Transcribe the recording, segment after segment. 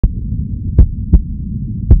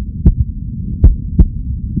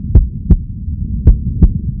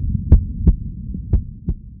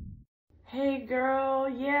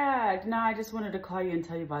Yeah, no, I just wanted to call you and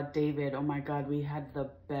tell you about David. Oh my God, we had the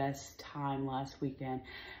best time last weekend.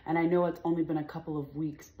 And I know it's only been a couple of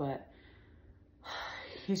weeks, but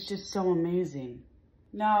he's just so amazing.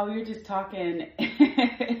 No, we were just talking.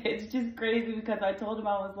 It's just crazy because I told him,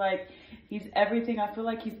 I was like, he's everything. I feel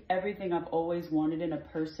like he's everything I've always wanted in a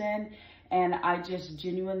person. And I just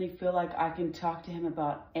genuinely feel like I can talk to him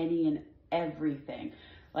about any and everything.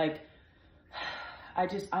 Like, I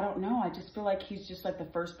don't know. I just feel like he's just like the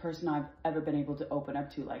first person I've ever been able to open up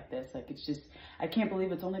to like this. Like, it's just, I can't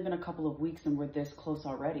believe it's only been a couple of weeks and we're this close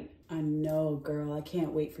already. I know, girl. I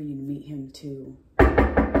can't wait for you to meet him too.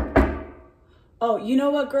 Oh, you know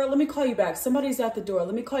what, girl? Let me call you back. Somebody's at the door.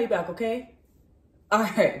 Let me call you back, okay? All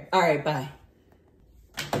right, bye.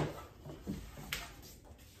 I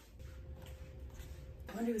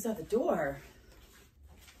wonder who's at the door.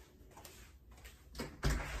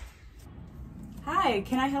 Hi,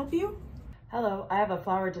 can I help you? Hello, I have a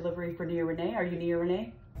flower delivery for Nia Renee. Are you Nia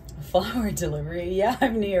Renee? A flower delivery? Yeah,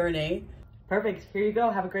 I'm Nia Renee. Perfect. Here you go.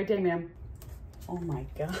 Have a great day, ma'am. Oh my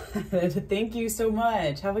God. Thank you so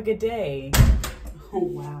much. Have a good day. Oh,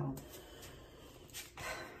 wow.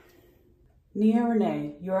 Nia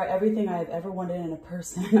Renee, you are everything I have ever wanted in a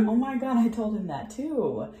person. Oh my God, I told him that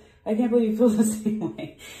too. I can't believe you feel the same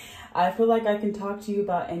way. I feel like I can talk to you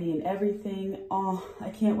about any and everything. Oh, I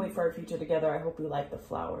can't wait for our future together. I hope you like the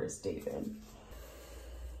flowers, David.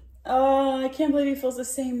 Oh, I can't believe he feels the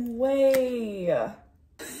same way.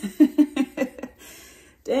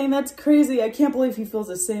 Dang, that's crazy. I can't believe he feels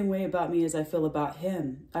the same way about me as I feel about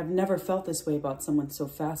him. I've never felt this way about someone so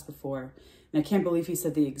fast before. And I can't believe he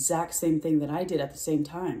said the exact same thing that I did at the same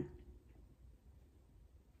time.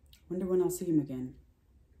 Wonder when I'll see him again.